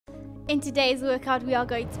In today's workout, we are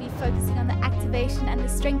going to be focusing on the activation and the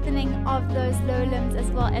strengthening of those lower limbs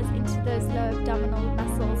as well as into those lower abdominal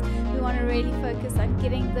muscles. We want to really focus on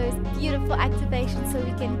getting those beautiful activations so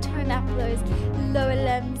we can turn up those lower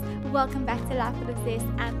limbs. Welcome back to Life Full of Zest,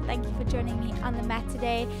 and thank you for joining me on the mat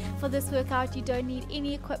today. For this workout, you don't need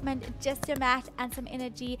any equipment, just your mat and some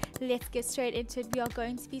energy. Let's get straight into it. We are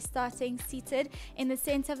going to be starting seated in the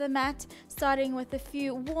center of the mat, starting with a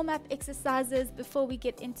few warm-up exercises before we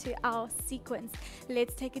get into our sequence.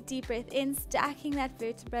 Let's take a deep breath in, stacking that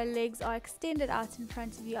vertebra. Legs are extended out in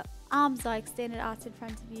front of you, arms are extended out in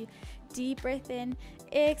front of you. Deep breath in,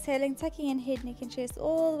 exhaling, tucking in head, neck and chest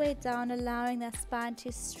all the way down, allowing that spine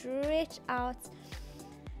to stretch out.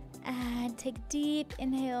 And take a deep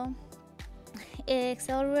inhale,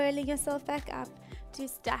 exhale, rolling yourself back up to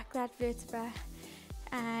stack that vertebra.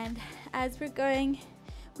 And as we're going,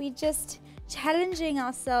 we're just challenging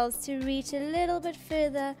ourselves to reach a little bit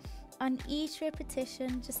further on each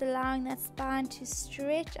repetition, just allowing that spine to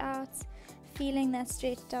stretch out, feeling that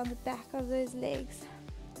stretch down the back of those legs,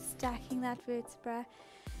 stacking that vertebra.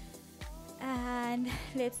 And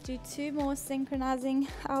let's do two more, synchronizing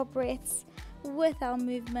our breaths with our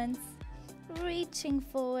movements, reaching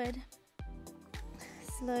forward,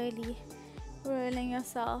 slowly rolling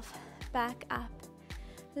yourself back up.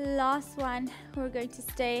 Last one, we're going to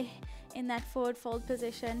stay in that forward fold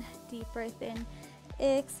position. Deep breath in,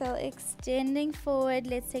 exhale, extending forward.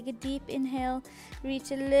 Let's take a deep inhale,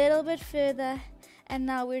 reach a little bit further, and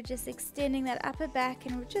now we're just extending that upper back,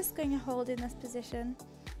 and we're just going to hold in this position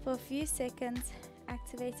for a few seconds,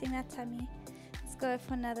 activating that tummy. Let's go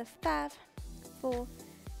for another 5, 4,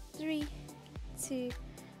 3, 2,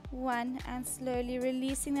 1, and slowly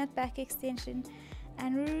releasing that back extension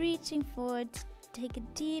and reaching forward. Take a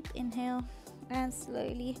deep inhale and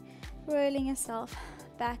slowly rolling yourself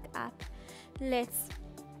back up. Let's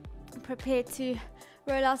prepare to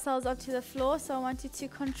roll ourselves onto the floor. So I want you to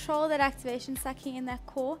control that activation, sucking in that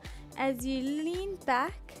core as you lean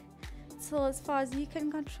back till as far as you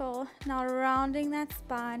can control. Now rounding that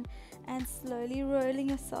spine and slowly rolling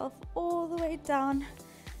yourself all the way down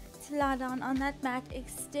to lie down on that mat,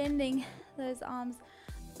 extending those arms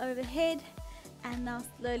overhead, and now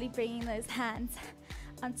slowly bringing those hands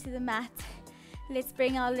onto the mat. Let's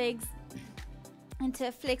bring our legs into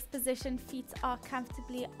a flex position. Feet are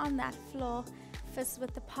comfortably on that floor, fists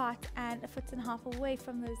width apart and a foot and a half away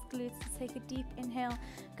from those glutes. Let's take a deep inhale,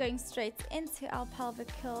 going straight into our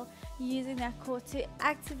pelvic curl, using that core to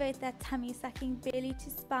activate that tummy, sucking belly to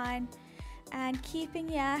spine. And keeping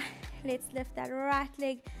here, let's lift that right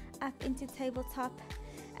leg up into tabletop,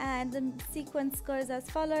 and the sequence goes as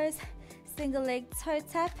follows: single leg toe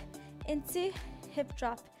tap into hip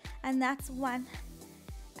drop, and that's 1.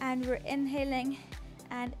 And we're inhaling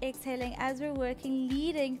and exhaling as we're working,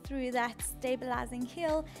 leading through that stabilizing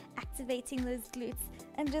heel, activating those glutes,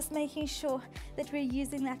 and just making sure that we're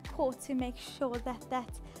using that core to make sure that that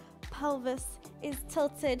pelvis is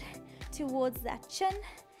tilted towards that chin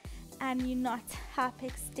and you're not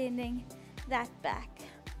hyperextending that back.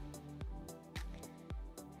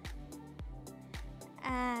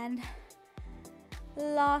 And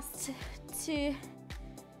last 2.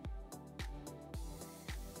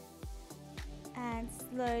 And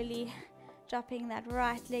slowly dropping that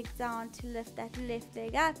right leg down to lift that left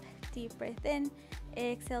leg up. Deep breath in,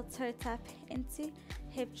 exhale, toe tap into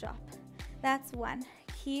hip drop. That's 1.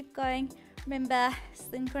 Keep going. Remember,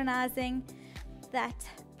 synchronizing that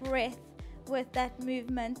breath with that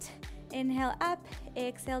movement. Inhale up,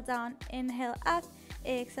 exhale down, inhale up,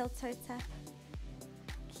 exhale, toe tap.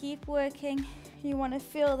 Keep working. You want to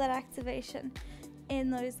feel that activation in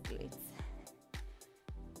those glutes.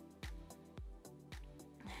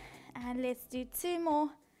 And let's do 2 more.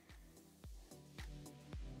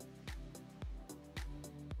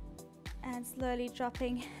 And slowly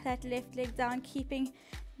dropping that left leg down, keeping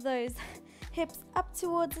those hips up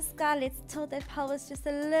towards the sky. Let's tilt that pelvis just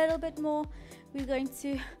a little bit more. We're going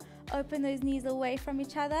to open those knees away from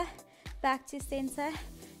each other, back to center,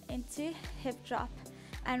 into hip drop,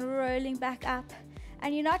 and rolling back up.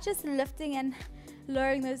 And you're not just lifting and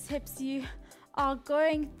lowering those hips, you are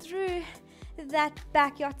going through that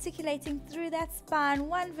back, you're articulating through that spine,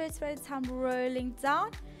 1 vertebra at a time, rolling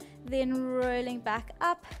down, then rolling back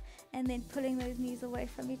up, and then pulling those knees away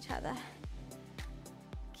from each other.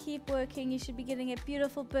 Keep working. You should be getting a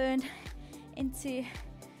beautiful burn into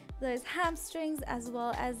those hamstrings as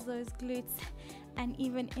well as those glutes, and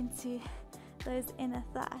even into those inner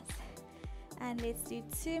thighs. And let's do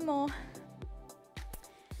 2 more.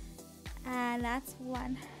 And that's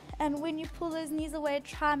 1. And when you pull those knees away,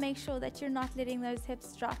 try and make sure that you're not letting those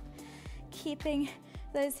hips drop. Keeping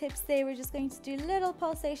those hips there. We're just going to do little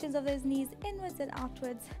pulsations of those knees inwards and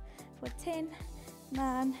outwards for 10,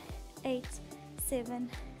 9, 8, 7,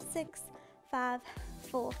 6, 5,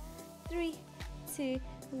 4, 3, 2,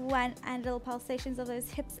 1, and little pulsations of those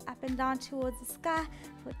hips up and down towards the sky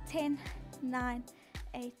for 10, 9,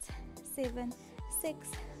 8, 7, 6,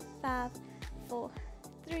 5, 4,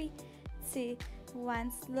 3, 2,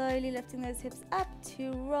 1. Slowly lifting those hips up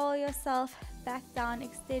to roll yourself back down,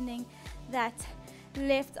 extending that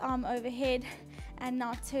left arm overhead, and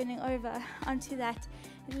now turning over onto that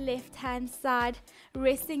left hand side,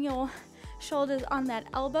 resting your shoulders on that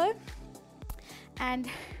elbow, and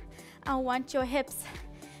I want your hips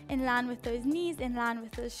in line with those knees, in line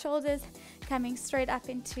with those shoulders, coming straight up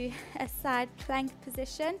into a side plank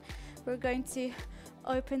position. We're going to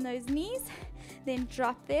open those knees, then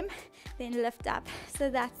drop them, then lift up. So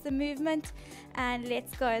that's the movement, and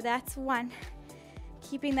let's go. That's one.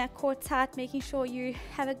 Keeping that core tight, making sure you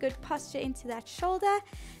have a good posture into that shoulder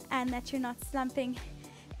and that you're not slumping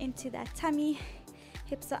into that tummy.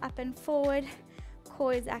 Hips are up and forward,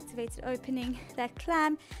 core is activated, opening that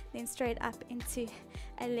climb, then straight up into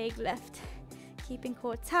a leg lift. Keeping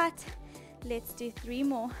core tight. Let's do 3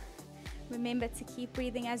 more. Remember to keep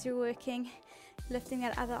breathing as you're working, lifting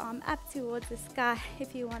that other arm up towards the sky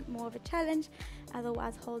if you want more of a challenge,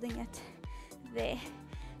 otherwise holding it there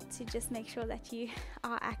to just make sure that you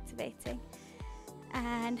are activating.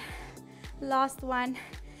 And last one,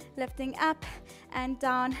 lifting up and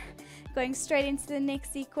down, going straight into the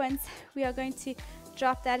next sequence. We are going to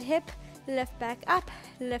drop that hip, lift back up,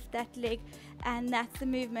 lift that leg, and that's the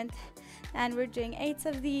movement. And we're doing 8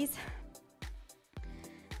 of these,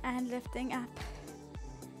 and lifting up,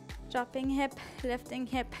 dropping hip,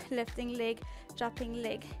 lifting leg, dropping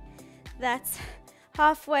leg. That's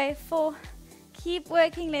halfway. 4. Keep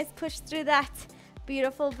working. Let's push through that.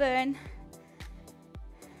 Beautiful burn.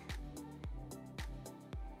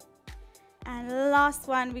 And last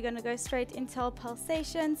one, we're going to go straight into our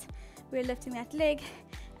pulsations. We're lifting that leg,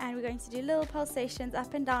 and we're going to do little pulsations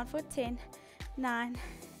up and down for 10, 9,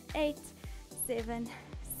 8, 7,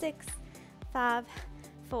 6, 5,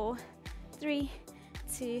 4, 3,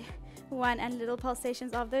 2, 1, and little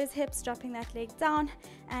pulsations of those hips, dropping that leg down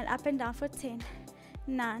and up and down for 10,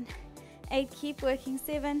 9, 8, keep working,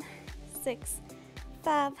 7, 6,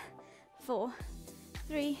 5, 4,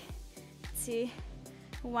 3, 2,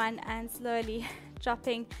 1, and slowly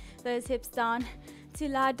dropping those hips down to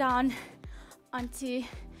lie down onto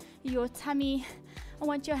your tummy. I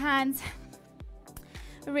want your hands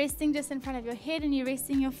resting just in front of your head, and you're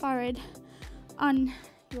resting your forehead on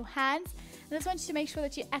your hands. I just want you to make sure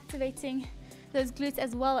that you're activating those glutes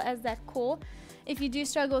as well as that core. If you do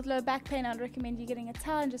struggle with lower back pain, I'd recommend you getting a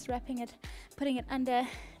towel and just wrapping it, putting it under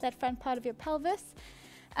that front part of your pelvis.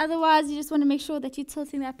 Otherwise, you just want to make sure that you're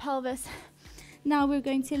tilting that pelvis. Now we're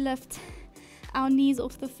going to lift our knees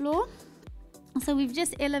off the floor. So we've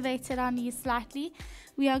just elevated our knees slightly.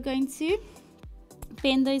 We are going to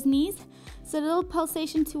bend those knees. So a little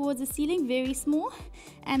pulsation towards the ceiling, very small,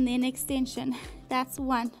 and then extension. That's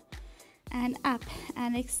 1. And up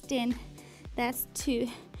and extend. That's 2.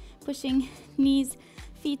 Pushing knees,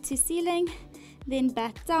 feet to ceiling, then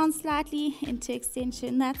back down slightly into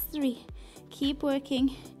extension. That's 3. Keep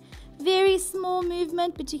working. Very small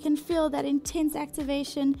movement, but you can feel that intense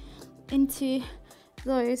activation into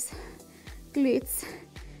those glutes.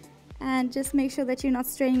 And just make sure that you're not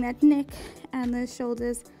straining that neck and those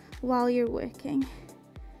shoulders while you're working.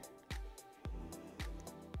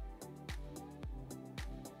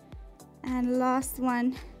 And last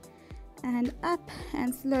one, and up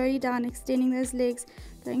and slowly down, extending those legs,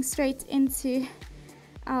 going straight into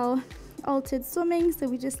our altered swimming. So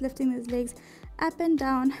we're just lifting those legs up and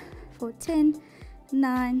down for 10,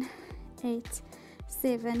 9, 8,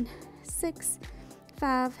 7, 6,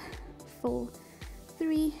 5, 4,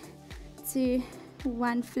 3, 2,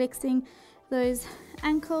 1. Flexing those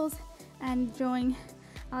ankles and drawing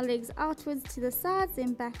our legs outwards to the sides,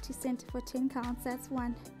 then back to center for 10 counts. That's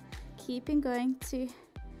 1. Keeping going. 2.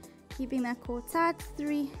 Keeping that core tight.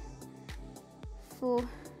 3, 4,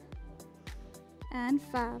 and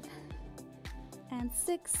 5, and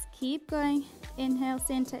 6. Keep going. Inhale,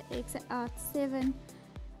 center, exhale out. 7,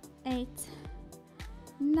 8,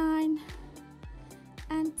 9,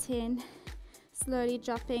 and 10. Slowly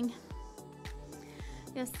dropping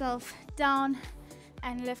yourself down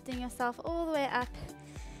and lifting yourself all the way up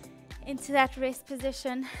into that rest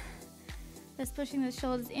position. Just pushing the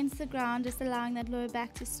shoulders into the ground, just allowing that lower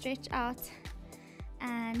back to stretch out,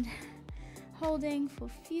 and holding for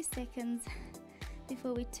a few seconds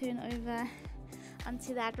before we turn over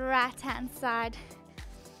onto that right hand side.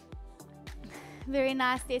 Very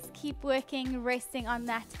nice. Let's keep working, resting on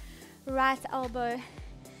that right elbow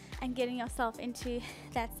and getting yourself into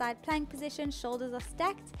that side plank position. Shoulders are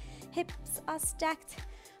stacked, hips are stacked,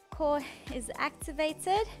 core is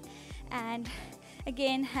activated, and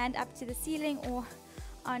again, hand up to the ceiling or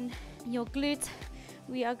on your glute.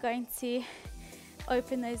 We are going to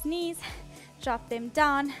open those knees, drop them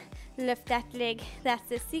down, lift that leg. That's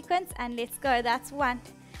the sequence, and let's go. That's one.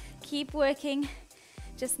 Keep working,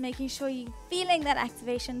 just making sure you're feeling that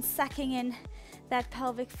activation, sucking in that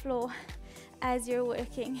pelvic floor as you're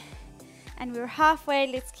working. And we're halfway.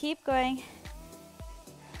 Let's keep going.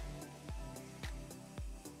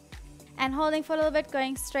 And holding for a little bit,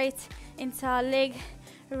 going straight into our leg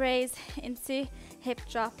raise into hip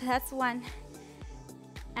drop. That's one.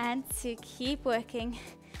 And two. Keep working.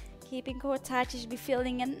 Keeping core tight. You should be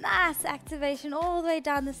feeling a nice activation all the way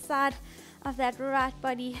down the side of that right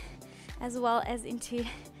body as well as into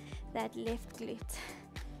that left glute.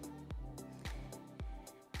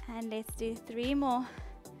 And let's do 3 more.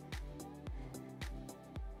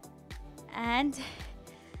 And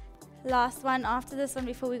last one after this one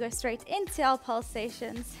before we go straight into our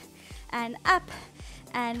pulsations. And up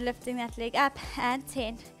and lifting that leg up. And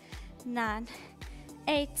 10, 9,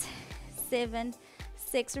 8, 7,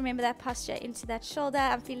 6. Remember that posture into that shoulder.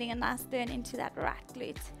 I'm feeling a nice burn into that right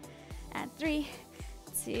glute. And 3,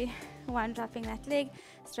 2, 1. Dropping that leg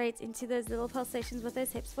straight into those little pulsations with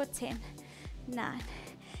those hips for 10, 9,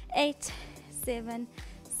 8, 7,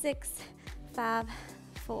 6, 5,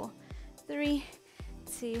 4, 3,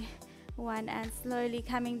 2, 1. And slowly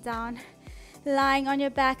coming down, lying on your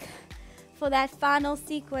back for that final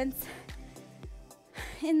sequence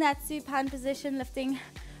in that supine position, lifting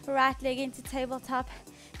right leg into tabletop,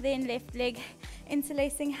 then left leg,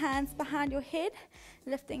 interlacing hands behind your head,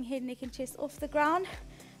 lifting head, neck and chest off the ground.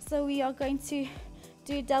 So we are going to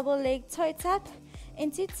do double leg toe tap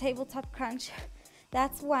into tabletop crunch.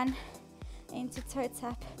 That's one. Into toe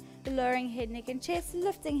tap, lowering head, neck and chest,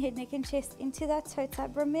 lifting head, neck and chest into that toe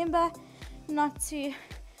tap. Remember not to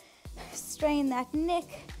strain that neck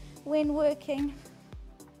when working.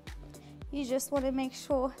 You just want to make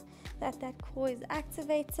sure that that core is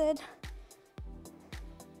activated.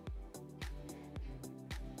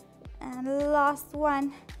 And last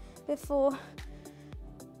one before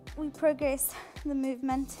we progress the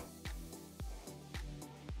movement.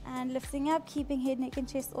 And lifting up, keeping head, neck and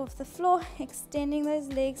chest off the floor, extending those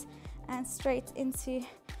legs and straight into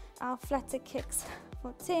our flutter kicks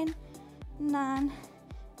for 10, 9,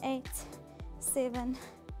 8, 7,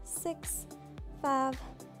 6, 5,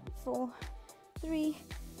 4, 3,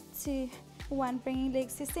 2, 1. Bringing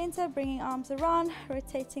legs to center, bringing arms around,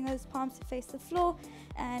 rotating those palms to face the floor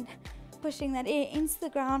and pushing that air into the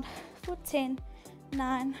ground for 10,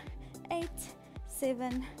 9, 8,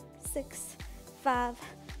 7, 6, 5,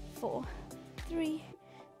 4, 3,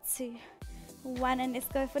 2, 1. And let's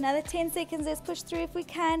go for another 10 seconds. Let's push through if we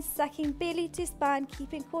can, sucking belly to spine,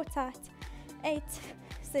 keeping core tight. 8,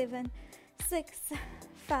 7, 6,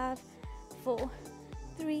 5, 4,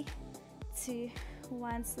 3, 2,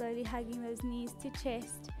 1. Slowly hugging those knees to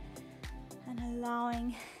chest and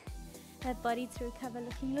allowing that body to recover,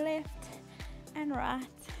 looking left and right.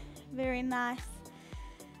 Very nice.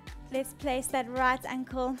 Let's place that right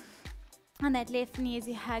ankle on that left knee as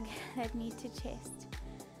you hug that knee to chest,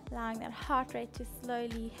 allowing that heart rate to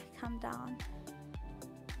slowly come down.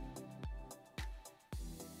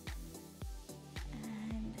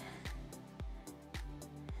 And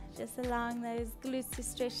just allowing those glutes to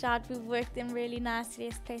stretch out. We've worked them really nicely.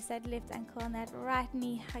 Let's place that left ankle on that right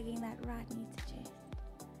knee, hugging that right knee to chest.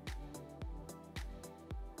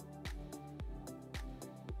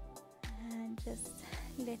 And just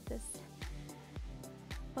let this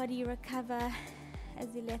body recover as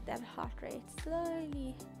you let that heart rate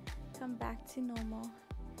slowly come back to normal.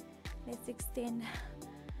 Let's extend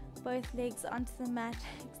both legs onto the mat,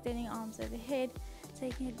 extending arms overhead,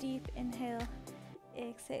 taking a deep inhale,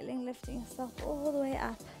 exhaling, lifting yourself all the way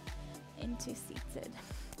up into seated.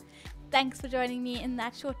 Thanks for joining me in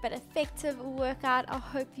that short but effective workout. I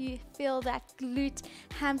hope you feel that glute,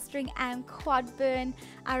 hamstring and quad burn.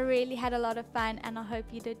 I really had a lot of fun and I hope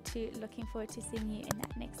you did too. Looking forward to seeing you in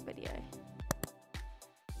that next video.